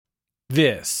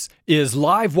This is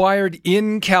Live Wired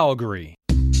in Calgary.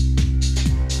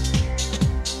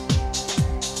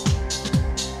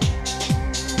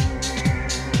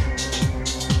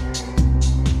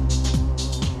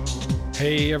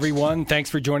 Hey everyone, thanks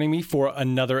for joining me for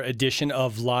another edition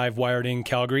of Live Wired in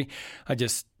Calgary. I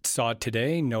just saw it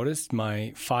today, noticed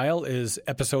my file is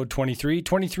episode 23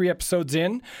 episodes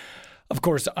in. Of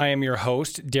course, I am your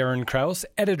host, Darren Krause,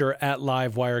 editor at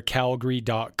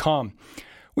livewirecalgary.com.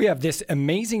 We have this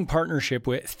amazing partnership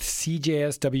with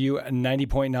CJSW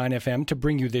 90.9 FM to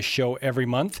bring you this show every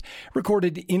month,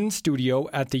 recorded in studio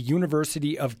at the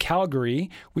University of Calgary,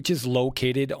 which is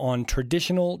located on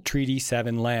traditional Treaty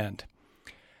 7 land.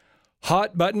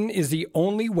 Hot button is the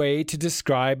only way to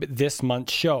describe this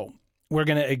month's show. We're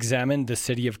going to examine the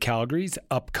City of Calgary's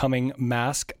upcoming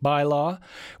mask bylaw.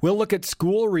 We'll look at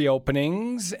school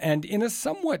reopenings, and in a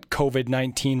somewhat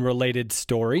COVID-19 related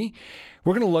story,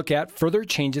 we're going to look at further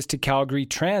changes to Calgary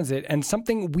Transit and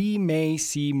something we may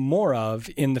see more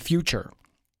of in the future.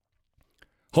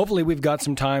 Hopefully we've got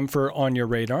some time for On Your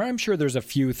Radar. I'm sure there's a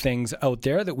few things out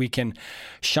there that we can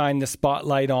shine the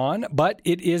spotlight on, but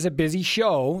it is a busy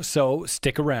show, so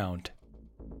stick around.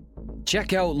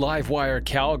 Check out Livewire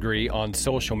Calgary on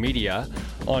social media,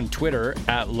 on Twitter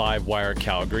at Livewire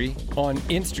Calgary, on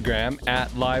Instagram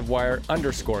at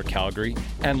Livewire_Calgary,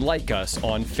 and like us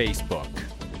on Facebook.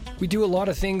 We do a lot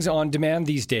of things on demand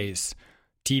these days.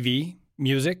 TV,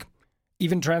 music,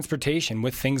 even transportation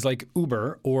with things like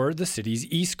Uber or the city's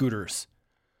e-scooters.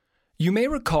 You may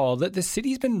recall that the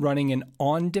city's been running an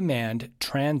on-demand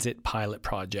transit pilot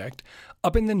project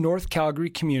up in the North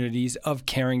Calgary communities of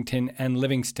Carrington and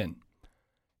Livingston.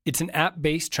 It's an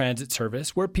app-based transit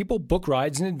service where people book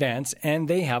rides in advance and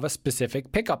they have a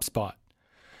specific pickup spot.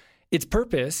 Its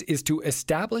purpose is to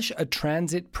establish a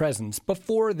transit presence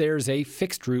before there's a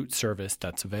fixed route service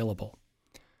that's available.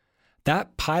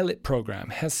 That pilot program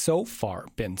has so far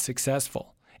been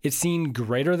successful. It's seen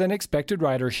greater than expected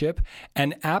ridership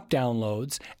and app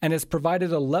downloads and has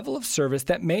provided a level of service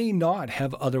that may not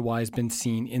have otherwise been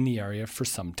seen in the area for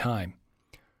some time.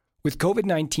 With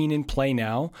COVID-19 in play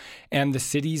now and the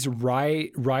city's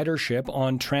ridership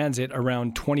on transit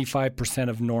around 25%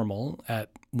 of normal, at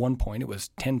one point it was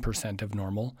 10% of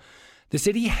normal, the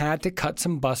city had to cut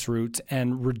some bus routes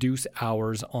and reduce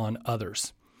hours on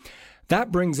others.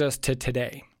 That brings us to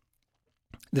today.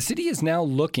 The city is now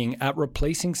looking at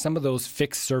replacing some of those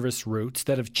fixed service routes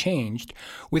that have changed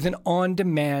with an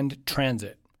on-demand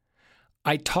transit.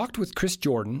 I talked with Chris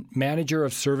Jordan, manager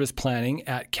of service planning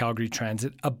at Calgary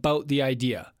Transit, about the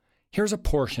idea. Here's a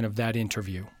portion of that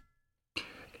interview.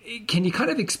 Can you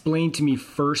kind of explain to me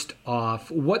first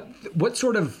off what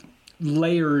sort of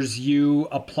layers you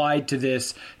applied to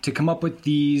this to come up with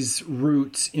these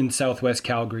routes in Southwest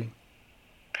Calgary?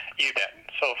 You bet.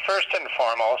 So first and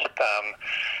foremost,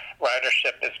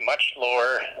 ridership is much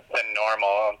lower than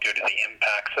normal due to the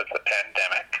impacts of the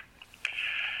pandemic.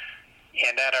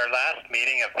 And at our last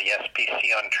meeting of the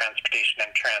SPC on Transportation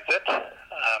and Transit,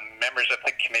 members of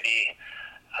the committee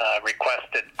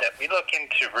requested that we look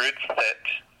into routes that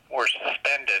were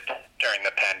suspended during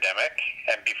the pandemic,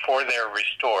 and before they're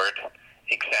restored,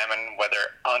 examine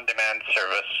whether on-demand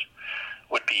service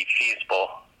would be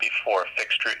feasible before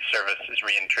fixed route service is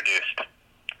reintroduced.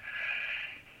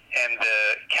 And the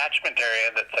catchment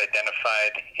area that's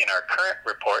identified in our current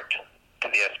report to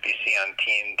the SPC on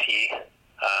TNT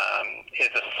is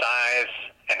a size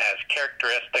and has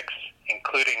characteristics,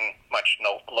 including much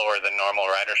lower than normal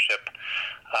ridership,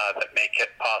 that make it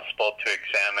possible to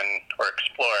examine or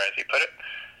explore, as you put it,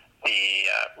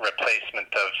 the replacement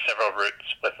of several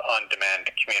routes with on-demand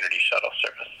community shuttle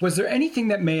service. Was there anything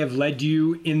that may have led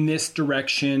you in this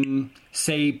direction,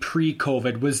 say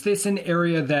pre-COVID? Was this an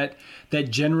area that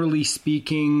generally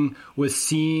speaking was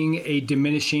seeing a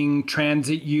diminishing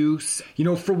transit use? You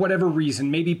know, for whatever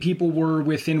reason, maybe people were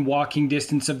within walking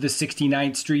distance of the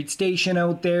 69th Street station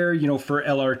out there, you know, for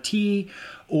LRT,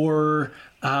 or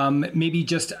maybe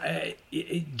just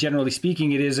generally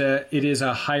speaking, it is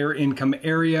a higher income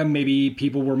area. Maybe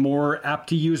people were more apt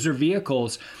to use their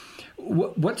vehicles.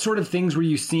 What sort of things were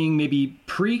you seeing maybe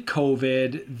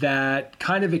pre-COVID that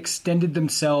kind of extended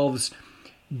themselves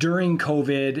during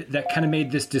COVID that kind of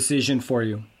made this decision for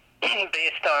you?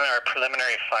 Based on our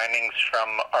preliminary findings from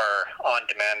our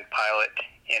on-demand pilot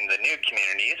in the new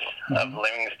communities of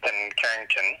Livingston and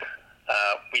Carrington,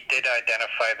 we did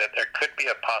identify that there could be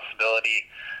a possibility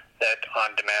that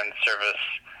on-demand service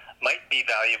might be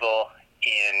valuable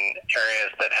in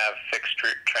areas that have fixed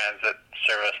route transit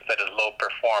service that is low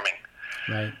performing.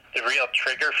 Right. The real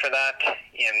trigger for that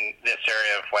in this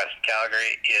area of West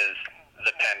Calgary is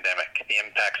the pandemic, the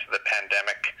impacts of the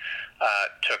pandemic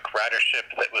took ridership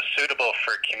that was suitable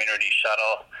for community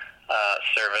shuttle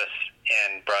service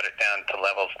and brought it down to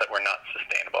levels that were not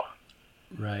sustainable.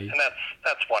 Right. And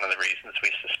that's one of the reasons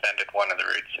we suspended one of the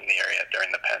routes in the area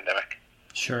during the pandemic.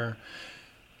 Sure.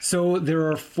 So there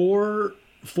are four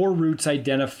routes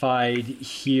identified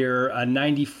here,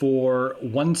 94,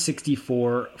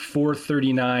 164,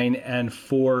 439, and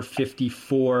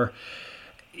 454.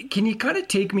 Can you kind of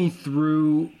take me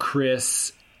through,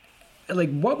 Chris, like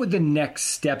what would the next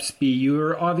steps be?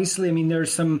 You're obviously, I mean,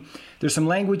 there's some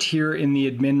language here in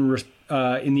the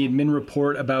admin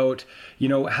report about,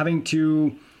 having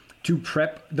to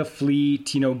prep the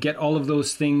fleet, get all of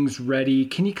those things ready.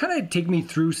 Can you kind of take me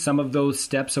through some of those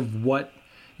steps of what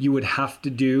you would have to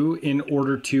do in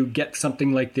order to get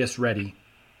something like this ready?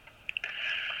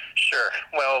 Sure.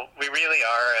 Well, we really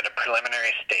are at a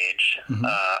preliminary stage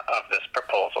of this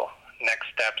proposal. Next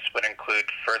steps would include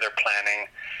further planning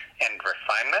and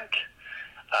refinement.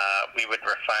 We would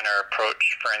refine our approach,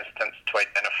 for instance, to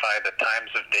identify the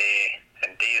times of day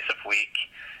and days of week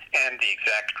and the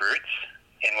exact routes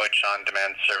in which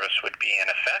on-demand service would be in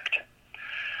effect.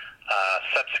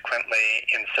 Subsequently,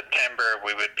 in September,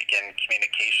 we would begin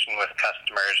communication with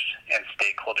customers and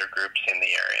stakeholder groups in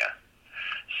the area.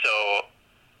 So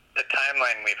the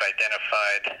timeline we've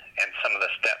identified and some of the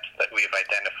steps that we've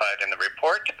identified in the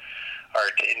report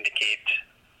are to indicate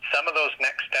some of those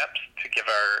next steps to give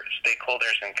our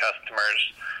stakeholders and customers,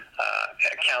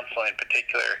 council in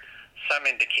particular, some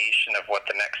indication of what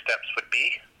the next steps would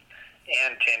be,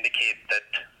 and to indicate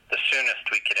that the soonest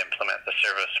we could implement the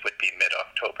service would be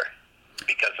mid-October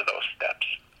because of those steps.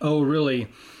 Oh, really?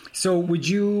 So would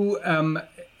you,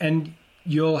 and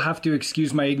you'll have to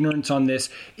excuse my ignorance on this,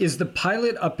 is the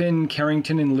pilot up in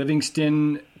Carrington and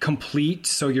Livingston complete,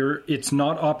 so it's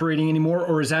not operating anymore,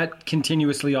 or is that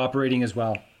continuously operating as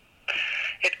well?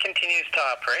 It continues to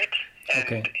operate,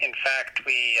 and in fact,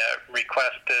 we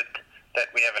requested that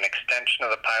we have an extension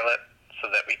of the pilot so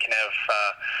that we can have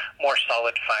more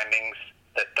solid findings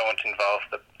that don't involve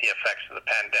the effects of the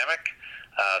pandemic.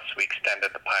 So we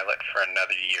extended the pilot for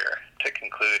another year to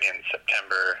conclude in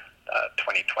September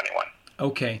 2021.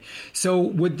 Okay. So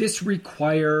would this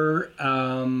require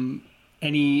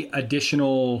any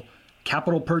additional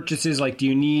capital purchases? Like, do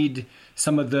you need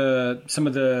some of the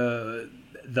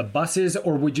buses,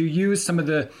 or would you use some of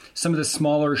the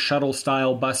smaller shuttle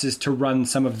style buses to run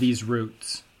some of these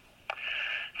routes?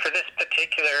 For this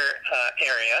particular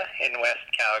area in West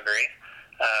Calgary,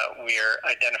 we are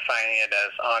identifying it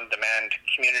as on-demand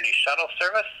community shuttle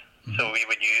service. Mm-hmm. So we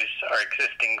would use our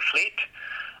existing fleet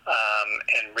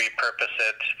and repurpose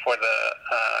it for the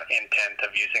intent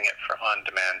of using it for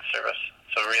on-demand service.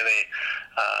 So really,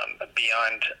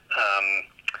 beyond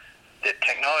the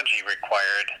technology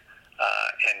required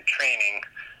and training,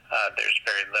 there's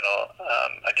very little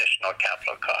additional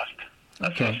capital cost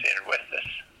associated with this.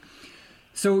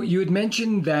 So you had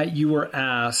mentioned that you were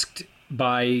asked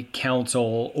by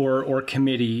council or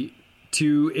committee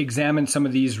to examine some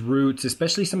of these routes,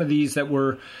 especially some of these that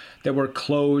were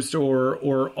closed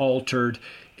or altered.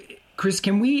 Chris,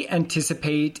 can we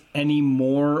anticipate any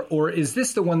more, or is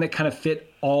this the one that kind of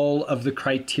fit all of the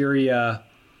criteria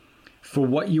for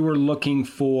what you were looking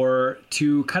for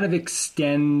to kind of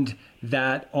extend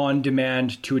that on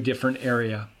demand to a different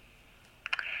area?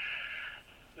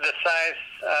 The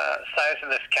size of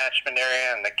this catchment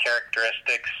area and the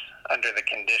characteristics under the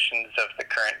conditions of the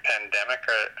current pandemic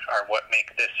are what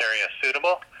make this area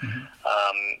suitable. Mm-hmm.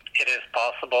 It is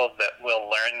possible that we'll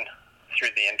learn through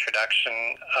the introduction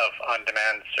of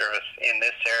on-demand service in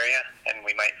this area, and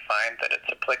we might find that it's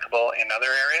applicable in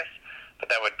other areas, but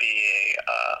that would be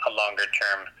a longer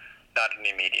term, not an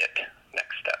immediate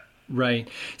next step. Right.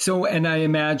 So, and I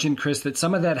imagine, Chris, that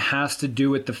some of that has to do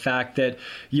with the fact that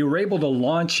you were able to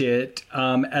launch it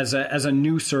as a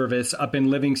new service up in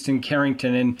Livingston,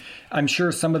 Carrington, and I'm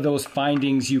sure some of those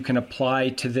findings you can apply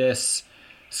to this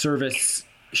service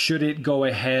should it go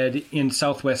ahead in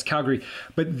Southwest Calgary.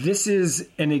 But this is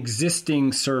an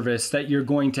existing service that you're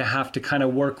going to have to kind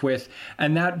of work with,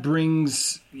 and that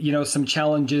brings, some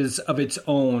challenges of its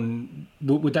own.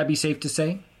 Would that be safe to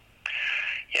say?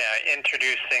 Yeah,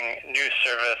 introducing new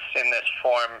service in this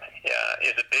form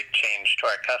is a big change to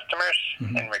our customers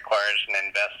and requires an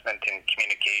investment in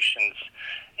communications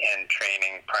and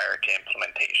training prior to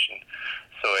implementation.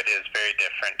 So it is very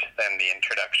different than the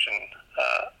introduction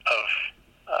of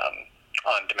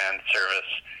on-demand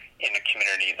service in a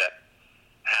community that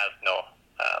has no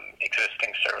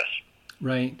existing service.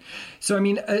 Right. So, I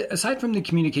mean, aside from the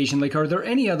communication, are there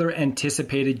any other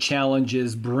anticipated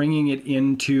challenges bringing it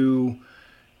into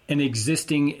an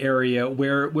existing area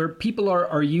where people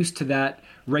are used to that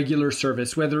regular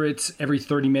service, whether it's every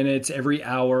 30 minutes, every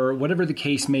hour, whatever the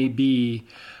case may be,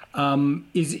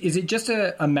 is it just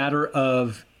a matter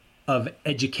of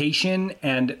education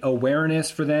and awareness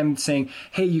for them, saying,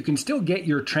 hey, you can still get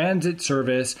your transit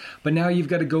service, but now you've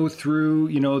got to go through,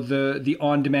 the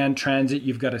on-demand transit.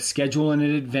 You've got to schedule in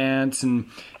advance, and,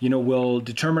 we'll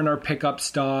determine our pickup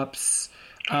stops.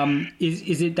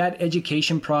 Is it that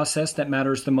education process that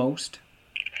matters the most?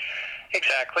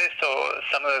 Exactly. So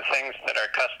some of the things that our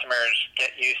customers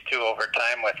get used to over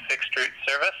time with fixed route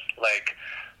service, like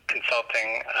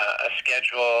consulting a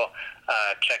schedule,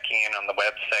 checking in on the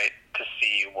website to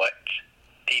see what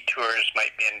detours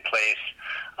might be in place.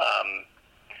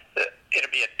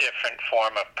 It'll be a different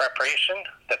form of preparation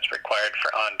that's required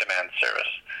for on-demand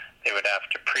service. They would have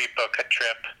to pre-book a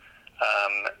trip,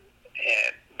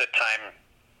 the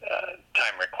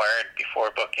time required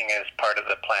before booking is part of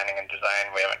the planning and design.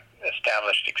 We haven't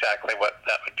established exactly what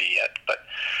that would be yet, but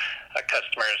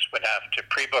customers would have to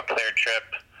pre-book their trip,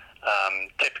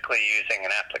 typically using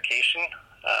an application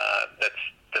that's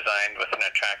designed with an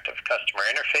attractive customer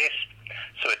interface.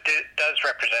 So it does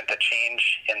represent a change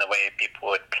in the way people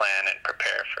would plan and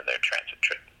prepare for their transit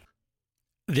trip.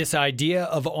 This idea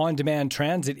of on-demand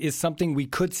transit is something we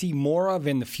could see more of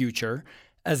in the future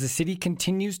as the city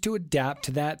continues to adapt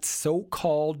to that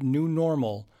so-called new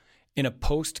normal in a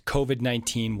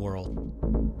post-COVID-19 world.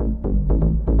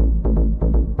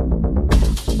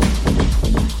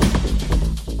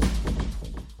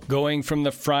 Going from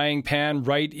the frying pan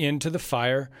right into the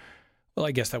fire. Well,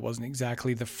 I guess that wasn't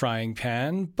exactly the frying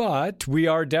pan, but we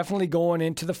are definitely going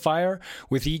into the fire.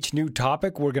 With each new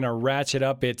topic, we're going to ratchet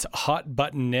up its hot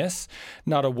buttonness.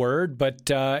 Not a word, but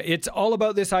it's all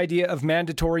about this idea of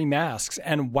mandatory masks.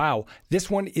 And wow, this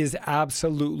one is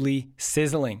absolutely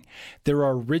sizzling. There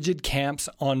are rigid camps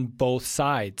on both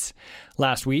sides.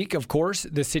 Last week, of course,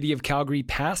 the city of Calgary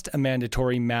passed a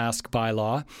mandatory mask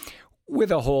bylaw, with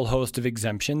a whole host of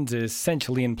exemptions,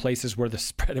 essentially in places where the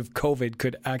spread of COVID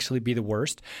could actually be the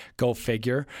worst. Go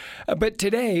figure. But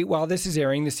today, while this is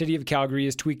airing, the City of Calgary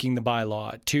is tweaking the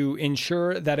bylaw to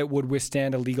ensure that it would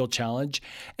withstand a legal challenge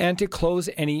and to close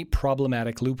any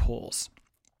problematic loopholes.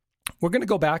 We're going to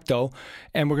go back, though,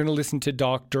 and we're going to listen to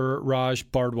Dr. Raj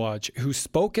Bhardwaj, who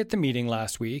spoke at the meeting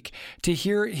last week, to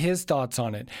hear his thoughts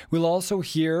on it. We'll also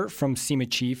hear from SEMA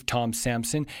Chief Tom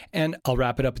Sampson, and I'll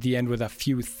wrap it up at the end with a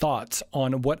few thoughts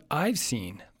on what I've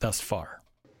seen thus far.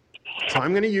 So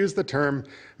I'm going to use the term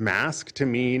mask to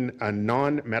mean a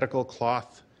non-medical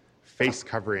cloth face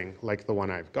covering like the one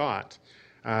I've got.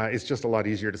 It's just a lot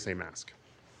easier to say mask.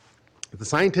 The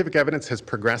scientific evidence has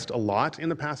progressed a lot in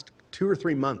the past 2 or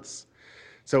 3 months.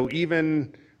 So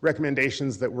even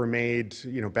recommendations that were made,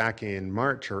 back in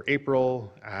March or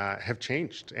April have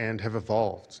changed and have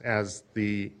evolved as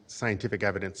the scientific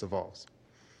evidence evolves.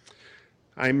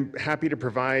 I'm happy to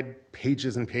provide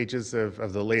pages and pages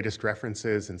of the latest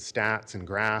references and stats and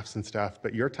graphs and stuff,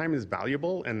 but your time is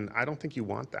valuable, and I don't think you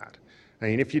want that. I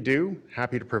mean, if you do,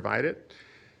 happy to provide it.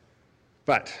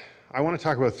 But I want to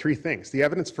talk about 3 things. The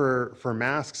evidence for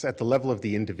masks at the level of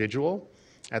the individual,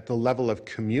 at the level of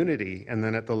community, and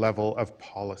then at the level of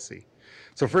policy.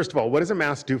 So first of all, what does a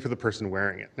mask do for the person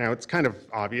wearing it? Now, it's kind of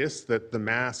obvious that the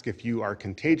mask, if you are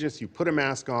contagious, you put a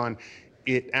mask on,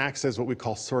 it acts as what we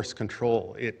call source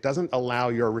control. It doesn't allow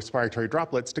your respiratory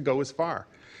droplets to go as far.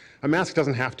 A mask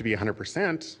doesn't have to be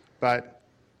 100%, but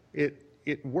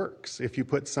it works if you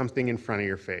put something in front of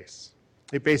your face.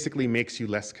 It basically makes you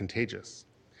less contagious.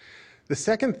 The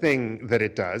second thing that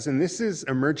it does, and this is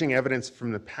emerging evidence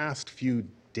from the past few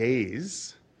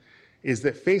days, is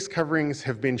that face coverings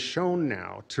have been shown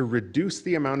now to reduce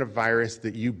the amount of virus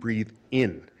that you breathe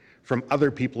in from other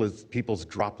people's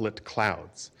droplet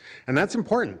clouds. And that's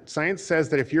important. Science says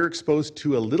that if you're exposed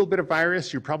to a little bit of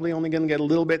virus, you're probably only going to get a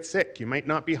little bit sick. You might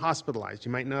not be hospitalized.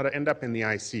 You might not end up in the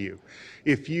ICU.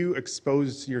 If you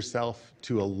expose yourself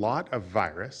to a lot of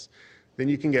virus, then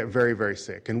you can get very, very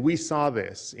sick. And we saw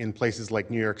this in places like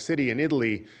New York City and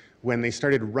Italy when they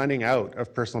started running out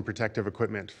of personal protective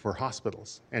equipment for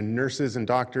hospitals. And nurses and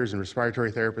doctors and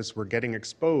respiratory therapists were getting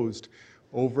exposed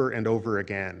over and over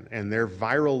again. And their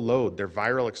viral load, their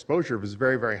viral exposure was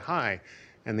very, very high,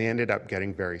 and they ended up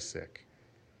getting very sick.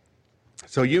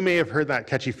 So you may have heard that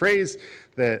catchy phrase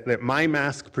that my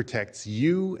mask protects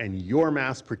you and your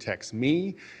mask protects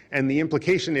me. And the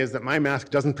implication is that my mask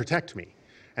doesn't protect me.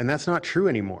 And that's not true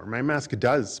anymore. My mask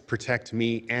does protect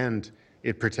me and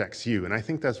it protects you. And I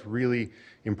think that's really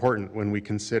important when we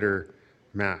consider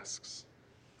masks.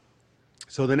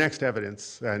 So the next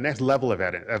evidence, next level of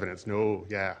evidence,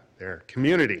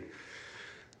 community.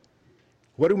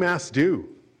 What do masks do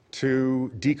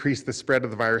to decrease the spread of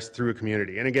the virus through a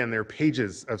community? And again, there are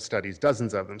pages of studies,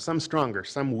 dozens of them, some stronger,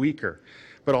 some weaker.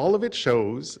 But all of it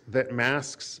shows that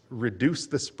masks reduce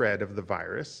the spread of the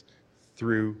virus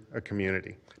through a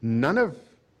community. None of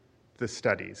the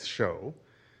studies show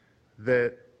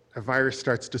that a virus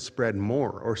starts to spread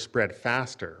more or spread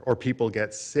faster, or people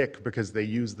get sick because they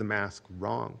use the mask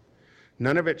wrong.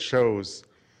 None of it shows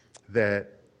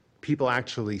that people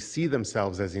actually see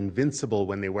themselves as invincible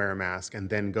when they wear a mask and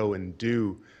then go and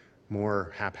do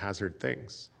more haphazard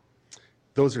things.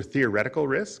 Those are theoretical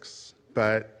risks,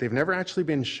 but they've never actually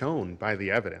been shown by the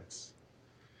evidence.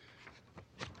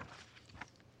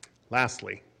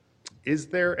 Lastly, is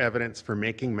there evidence for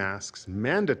making masks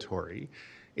mandatory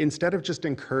instead of just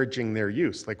encouraging their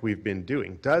use like we've been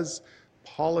doing? Does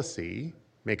policy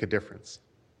make a difference?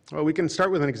 Well, we can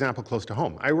start with an example close to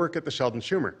home. I work at the Sheldon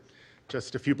Schumer,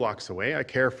 just a few blocks away. I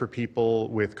care for people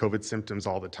with COVID symptoms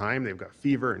all the time. They've got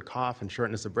fever and cough and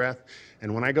shortness of breath.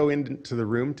 And when I go into the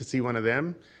room to see one of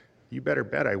them, you better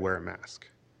bet I wear a mask.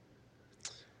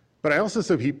 But I also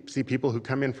see people who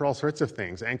come in for all sorts of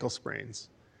things, ankle sprains.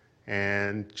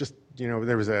 And just,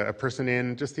 there was a person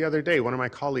in just the other day, one of my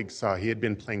colleagues saw, he had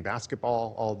been playing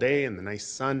basketball all day in the nice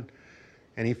sun,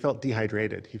 and he felt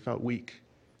dehydrated, he felt weak.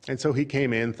 And so he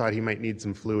came in, thought he might need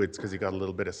some fluids because he got a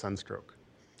little bit of sunstroke.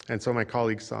 And so my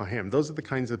colleagues saw him. Those are the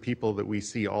kinds of people that we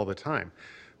see all the time.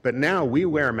 But now we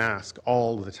wear a mask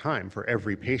all the time for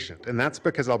every patient. And that's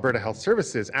because Alberta Health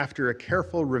Services, after a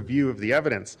careful review of the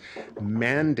evidence,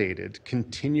 mandated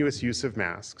continuous use of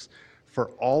masks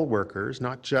for all workers,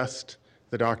 not just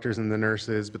the doctors and the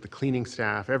nurses, but the cleaning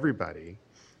staff, everybody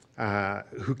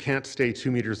who can't stay 2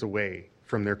 meters away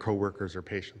from their coworkers or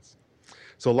patients.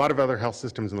 So a lot of other health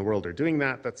systems in the world are doing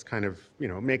that. That's kind of,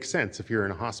 makes sense if you're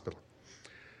in a hospital.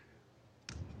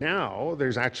 Now,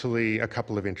 there's actually a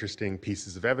couple of interesting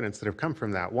pieces of evidence that have come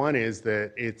from that. One is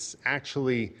that it's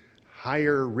actually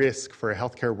higher risk for a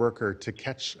healthcare worker to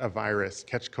catch a virus,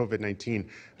 catch COVID-19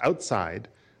 outside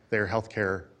their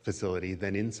healthcare facility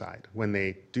than inside. When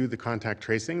they do the contact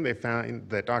tracing, they found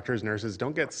that doctors, nurses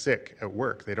don't get sick at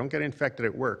work. They don't get infected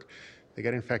at work. They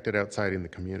get infected outside in the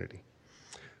community.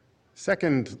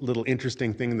 Second little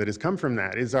interesting thing that has come from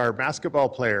that is our basketball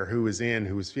player who was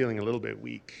feeling a little bit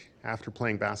weak after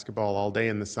playing basketball all day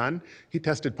in the sun. He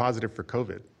tested positive for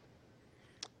COVID.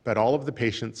 But all of the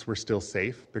patients were still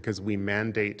safe because we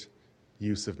mandate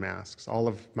use of masks. All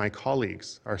of my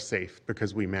colleagues are safe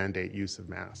because we mandate use of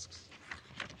masks.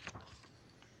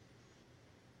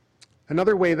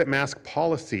 Another way that mask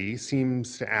policy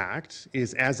seems to act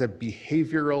is as a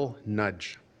behavioral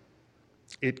nudge.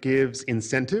 It gives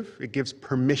incentive, it gives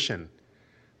permission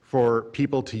for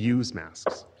people to use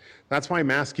masks. That's why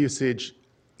mask usage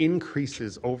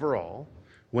increases overall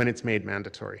when it's made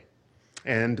mandatory.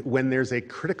 And when there's a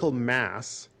critical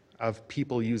mass of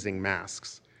people using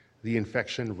masks, the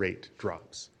infection rate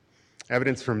drops.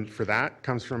 Evidence for that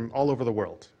comes from all over the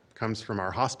world. Comes from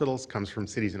our hospitals, comes from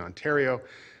cities in Ontario,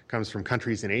 comes from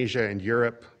countries in Asia and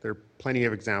Europe. There are plenty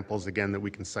of examples, again, that we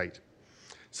can cite.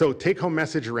 So take-home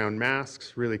message around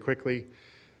masks, really quickly.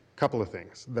 A couple of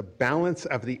things. The balance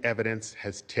of the evidence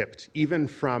has tipped, even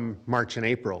from March and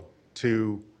April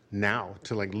to now,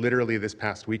 to like literally this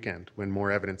past weekend when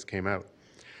more evidence came out.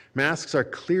 Masks are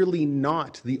clearly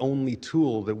not the only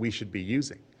tool that we should be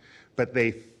using, but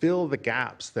they fill the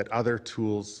gaps that other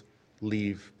tools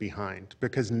leave behind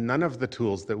because none of the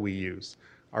tools that we use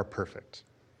are perfect.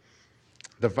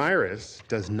 The virus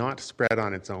does not spread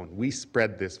on its own. We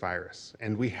spread this virus,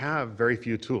 and we have very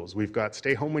few tools. We've got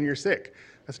stay home when you're sick.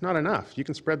 That's not enough. You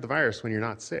can spread the virus when you're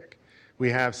not sick. We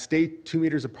have stay 2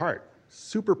 meters apart.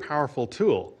 Super powerful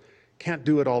tool. Can't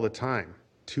do it all the time.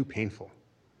 Too painful.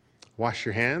 Wash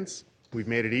your hands. We've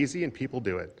made it easy, and people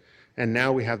do it. And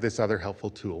now we have this other helpful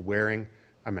tool, wearing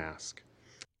a mask.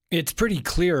 It's pretty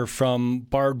clear from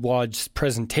Bardwaj's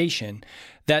presentation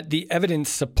that the evidence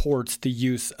supports the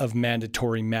use of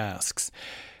mandatory masks.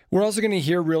 We're also going to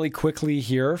hear really quickly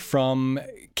here from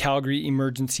Calgary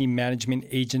Emergency Management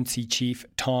Agency Chief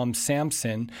Tom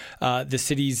Sampson, the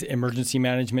city's emergency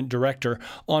management director,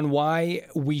 on why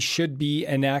we should be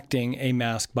enacting a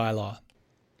mask bylaw.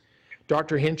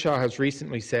 Dr. Hinshaw has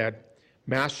recently said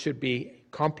masks should be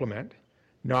complement,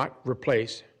 not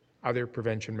replace other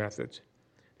prevention methods.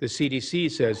 The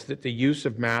CDC says that the use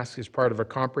of masks is part of a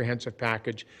comprehensive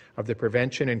package of the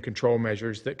prevention and control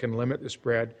measures that can limit the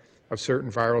spread of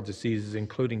certain viral diseases,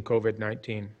 including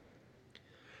COVID-19.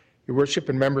 Your Worship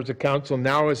and members of Council,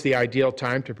 now is the ideal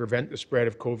time to prevent the spread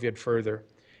of COVID further.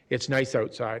 It's nice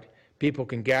outside. People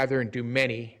can gather and do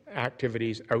many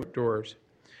activities outdoors.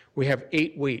 We have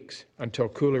 8 weeks until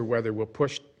cooler weather will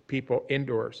push people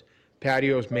indoors.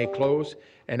 Patios may close,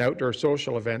 and outdoor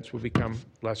social events will become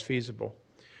less feasible.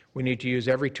 We need to use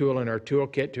every tool in our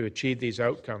toolkit to achieve these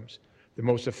outcomes. The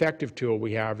most effective tool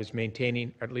we have is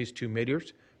maintaining at least 2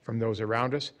 meters from those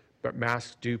around us, but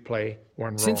masks do play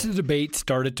one role. Since the debate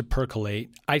started to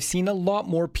percolate, I've seen a lot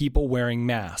more people wearing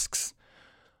masks.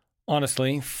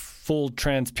 Honestly, full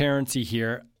transparency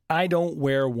here, I don't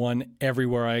wear one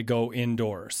everywhere I go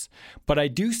indoors, but I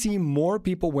do see more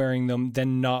people wearing them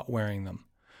than not wearing them.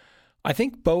 I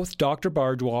think both Dr.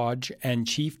 Bardwaj and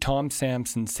Chief Tom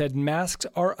Sampson said masks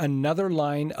are another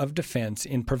line of defense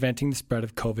in preventing the spread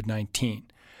of COVID-19.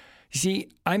 You see,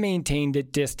 I maintained a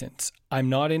distance. I'm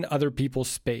not in other people's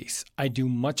space. I do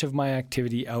much of my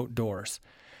activity outdoors.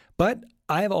 But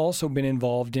I've also been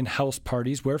involved in house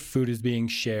parties where food is being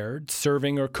shared,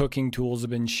 serving or cooking tools have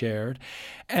been shared,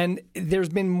 and there's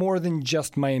been more than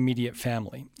just my immediate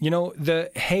family. You know,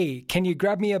 the, hey, can you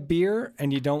grab me a beer?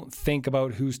 And you don't think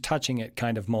about who's touching it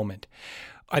kind of moment.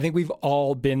 I think we've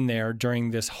all been there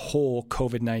during this whole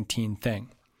COVID-19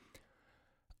 thing.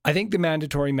 I think the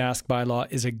mandatory mask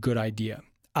bylaw is a good idea.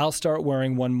 I'll start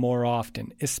wearing one more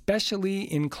often, especially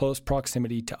in close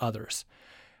proximity to others.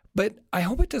 But I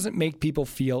hope it doesn't make people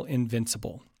feel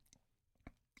invincible.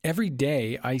 Every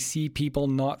day, I see people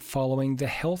not following the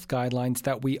health guidelines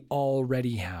that we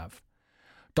already have.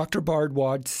 Dr.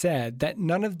 Bardwaj said that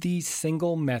none of these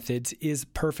single methods is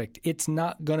perfect. It's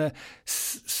not going to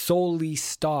solely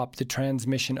stop the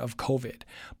transmission of COVID,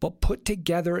 but put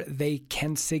together, they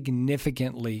can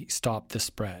significantly stop the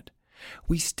spread.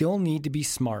 We still need to be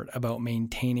smart about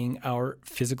maintaining our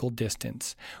physical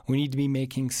distance. We need to be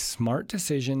making smart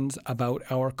decisions about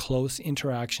our close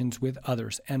interactions with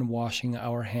others and washing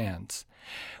our hands.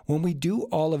 When we do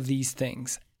all of these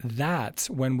things, that's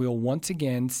when we'll once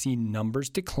again see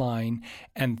numbers decline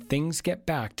and things get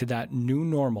back to that new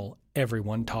normal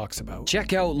everyone talks about.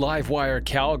 Check out Livewire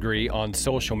Calgary on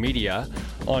social media,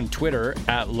 on Twitter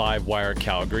at Livewire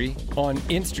Calgary, on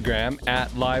Instagram at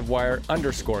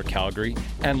Livewire_Calgary,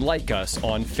 and like us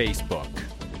on Facebook.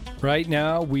 Right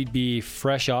now, we'd be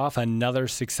fresh off another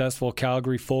successful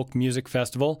Calgary Folk Music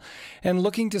Festival and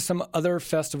looking to some other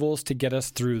festivals to get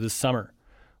us through the summer.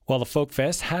 While the Folk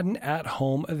Fest had an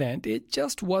at-home event, it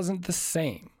just wasn't the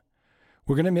same.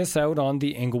 We're going to miss out on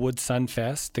the Inglewood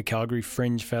Sunfest, the Calgary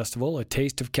Fringe Festival, A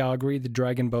Taste of Calgary, the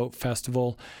Dragon Boat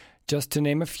Festival, just to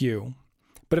name a few.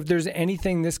 But if there's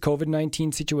anything this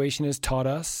COVID-19 situation has taught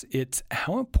us, it's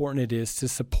how important it is to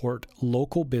support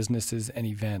local businesses and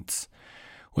events.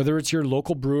 Whether it's your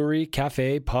local brewery,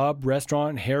 cafe, pub,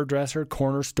 restaurant, hairdresser,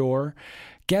 corner store,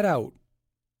 get out.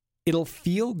 It'll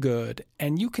feel good,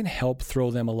 and you can help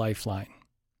throw them a lifeline.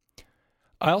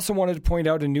 I also wanted to point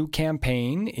out a new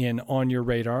campaign On Your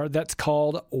Radar that's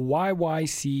called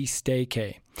YYC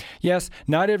Staycay. Yes,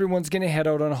 not everyone's going to head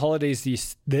out on holidays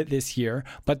this year,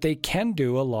 but they can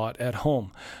do a lot at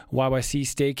home. YYC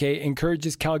Staycay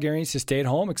encourages Calgarians to stay at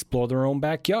home, explore their own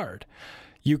backyard.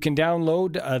 You can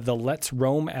download the Let's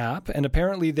Roam app, and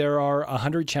apparently there are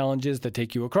 100 challenges that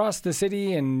take you across the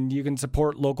city, and you can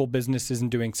support local businesses in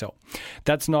doing so.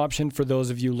 That's an option for those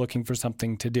of you looking for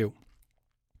something to do.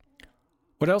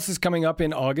 What else is coming up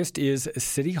in August is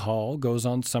City Hall goes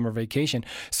on summer vacation.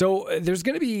 So there's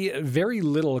going to be very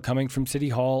little coming from City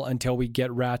Hall until we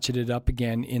get ratcheted up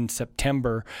again in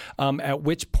September, at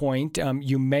which point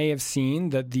you may have seen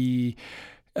that the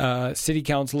city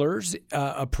councillors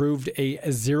approved a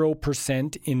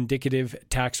 0% indicative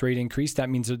tax rate increase. That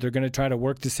means that they're going to try to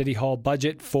work the City Hall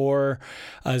budget for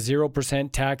a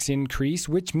 0% tax increase,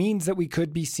 which means that we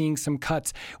could be seeing some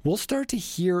cuts. We'll start to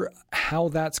hear how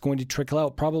that's going to trickle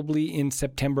out, probably in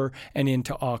September and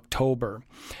into October.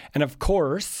 And of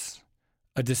course,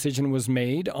 a decision was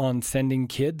made on sending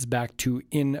kids back to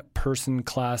in-person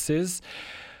classes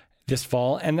this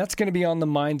fall, and that's going to be on the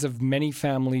minds of many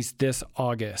families this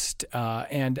August.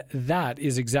 And that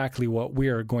is exactly what we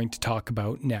are going to talk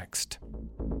about next.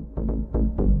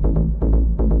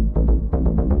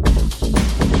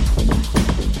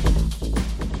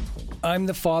 I'm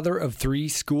the father of 3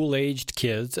 school-aged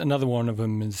kids. Another one of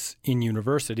them is in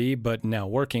university, but now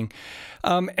working.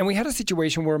 And we had a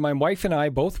situation where my wife and I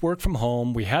both work from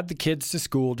home. We had the kids to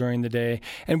school during the day,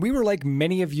 and we were like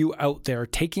many of you out there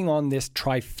taking on this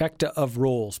trifecta of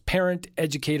roles, parent,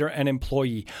 educator, and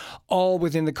employee, all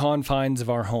within the confines of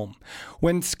our home.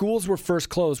 When schools were first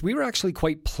closed, we were actually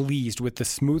quite pleased with the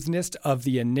smoothness of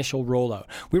the initial rollout.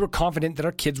 We were confident that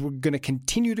our kids were going to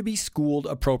continue to be schooled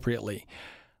appropriately.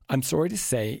 I'm sorry to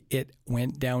say it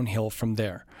went downhill from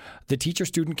there. The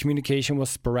teacher-student communication was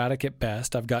sporadic at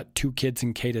best. I've got 2 kids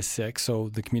in K-6, so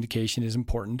the communication is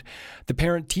important. The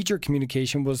parent-teacher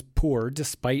communication was poor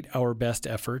despite our best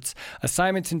efforts.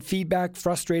 Assignments and feedback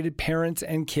frustrated parents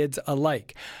and kids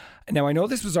alike. Now, I know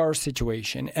this was our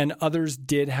situation, and others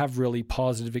did have really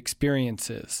positive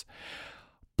experiences.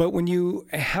 But when you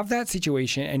have that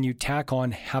situation and you tack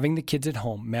on having the kids at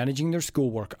home, managing their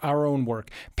schoolwork, our own work,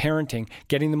 parenting,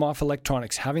 getting them off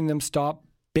electronics, having them stop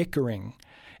bickering,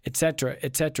 etc.,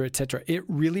 etc., etc., it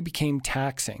really became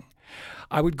taxing.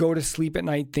 I would go to sleep at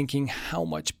night thinking how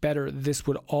much better this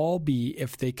would all be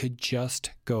if they could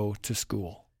just go to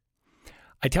school.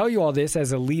 I tell you all this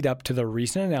as a lead up to the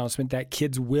recent announcement that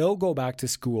kids will go back to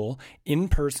school,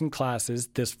 in-person classes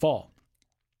this fall.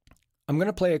 I'm going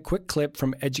to play a quick clip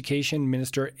from Education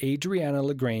Minister Adriana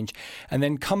LaGrange and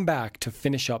then come back to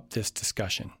finish up this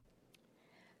discussion.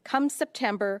 Come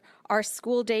September, our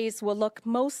school days will look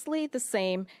mostly the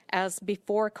same as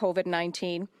before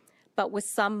COVID-19, but with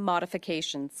some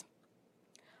modifications.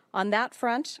 On that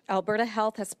front, Alberta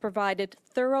Health has provided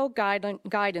thorough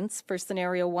guidance for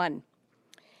Scenario 1.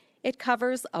 It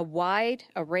covers a wide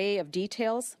array of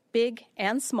details, big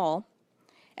and small,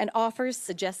 and offers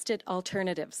suggested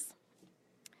alternatives.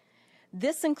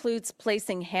 This includes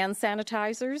placing hand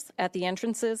sanitizers at the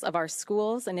entrances of our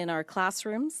schools and in our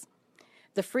classrooms,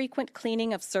 the frequent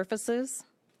cleaning of surfaces,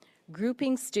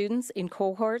 grouping students in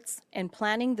cohorts, and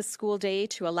planning the school day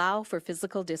to allow for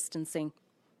physical distancing.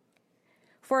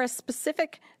 For a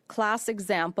specific class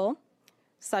example,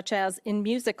 such as in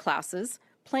music classes,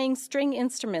 playing string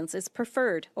instruments is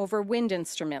preferred over wind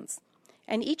instruments,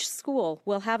 and each school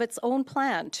will have its own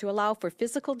plan to allow for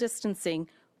physical distancing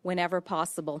whenever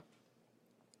possible.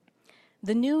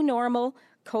 The new normal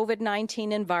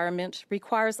COVID-19 environment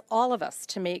requires all of us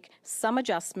to make some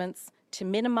adjustments to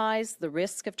minimize the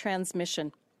risk of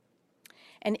transmission.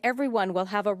 And everyone will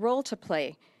have a role to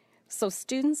play so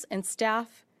students and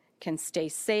staff can stay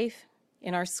safe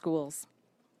in our schools.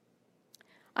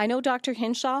 I know Dr.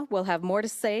 Hinshaw will have more to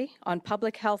say on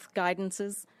public health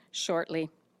guidances shortly.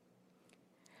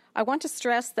 I want to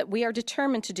stress that we are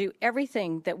determined to do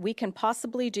everything that we can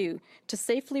possibly do to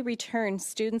safely return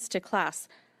students to class.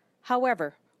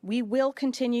 However, we will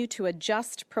continue to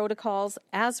adjust protocols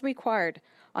as required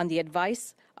on the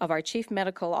advice of our Chief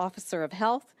Medical Officer of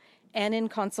Health and in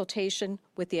consultation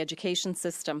with the education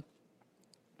system.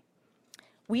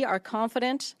 We are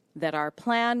confident that our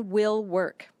plan will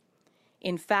work.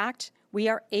 In fact, we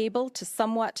are able to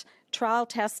somewhat trial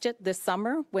test it this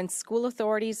summer when school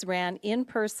authorities ran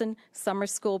in-person summer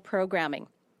school programming.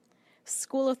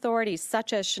 School authorities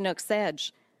such as Chinook's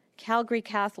Edge, Calgary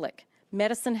Catholic,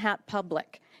 Medicine Hat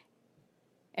Public,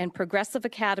 and Progressive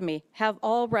Academy have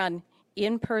all run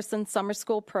in-person summer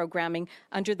school programming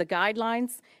under the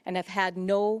guidelines and have had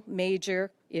no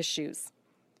major issues.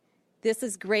 This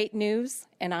is great news,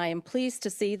 and I am pleased to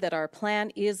see that our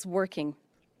plan is working.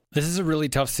 This is a really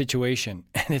tough situation,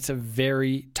 and it's a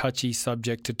very touchy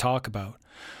subject to talk about.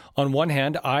 On one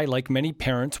hand, I, like many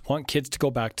parents, want kids to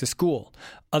go back to school.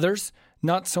 Others,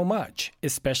 not so much,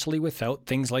 especially without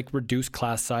things like reduced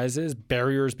class sizes,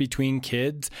 barriers between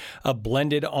kids, a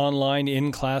blended online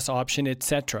in-class option,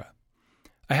 etc.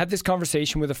 I had this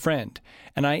conversation with a friend,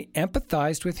 and I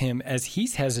empathized with him as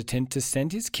he's hesitant to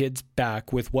send his kids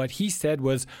back with what he said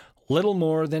was little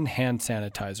more than hand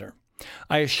sanitizer.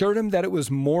 I assured him that it was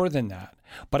more than that,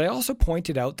 but I also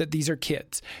pointed out that these are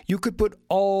kids. You could put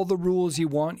all the rules you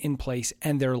want in place,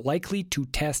 and they're likely to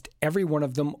test every one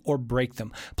of them or break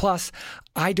them. Plus,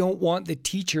 I don't want the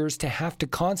teachers to have to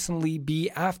constantly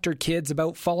be after kids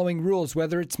about following rules,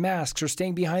 whether it's masks or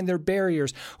staying behind their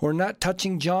barriers or not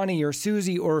touching Johnny or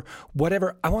Susie or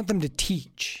whatever. I want them to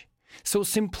teach. So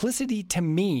simplicity to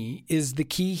me is the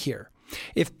key here.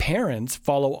 If parents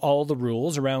follow all the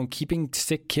rules around keeping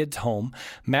sick kids home,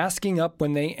 masking up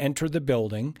when they enter the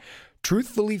building,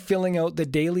 truthfully filling out the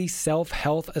daily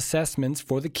self-health assessments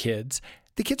for the kids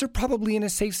are probably in a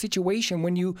safe situation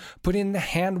when you put in the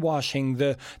hand washing,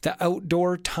 the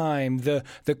outdoor time, the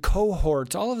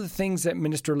cohorts, all of the things that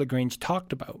Minister LaGrange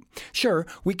talked about. Sure,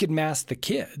 we could mask the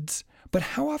kids, but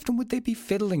how often would they be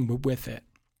fiddling with it?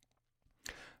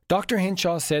 Dr.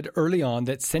 Hinshaw said early on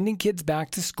that sending kids back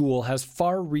to school has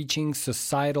far-reaching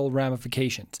societal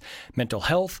ramifications: mental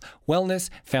health, wellness,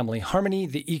 family harmony,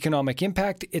 the economic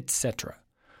impact, etc.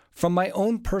 From my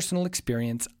own personal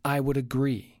experience, I would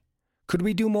agree. Could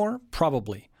we do more?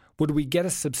 Probably. Would we get a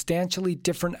substantially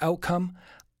different outcome?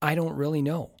 I don't really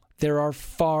know. There are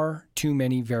far too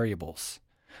many variables.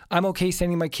 I'm okay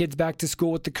sending my kids back to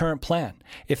school with the current plan.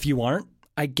 If you aren't,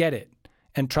 I get it.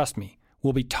 And trust me,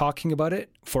 we'll be talking about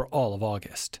it for all of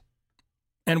August.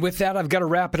 And with that, I've got to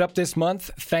wrap it up this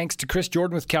month. Thanks to Chris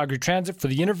Jordan with Calgary Transit for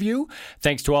the interview.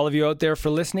 Thanks to all of you out there for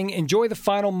listening. Enjoy the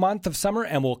final month of summer,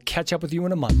 and we'll catch up with you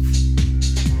in a month.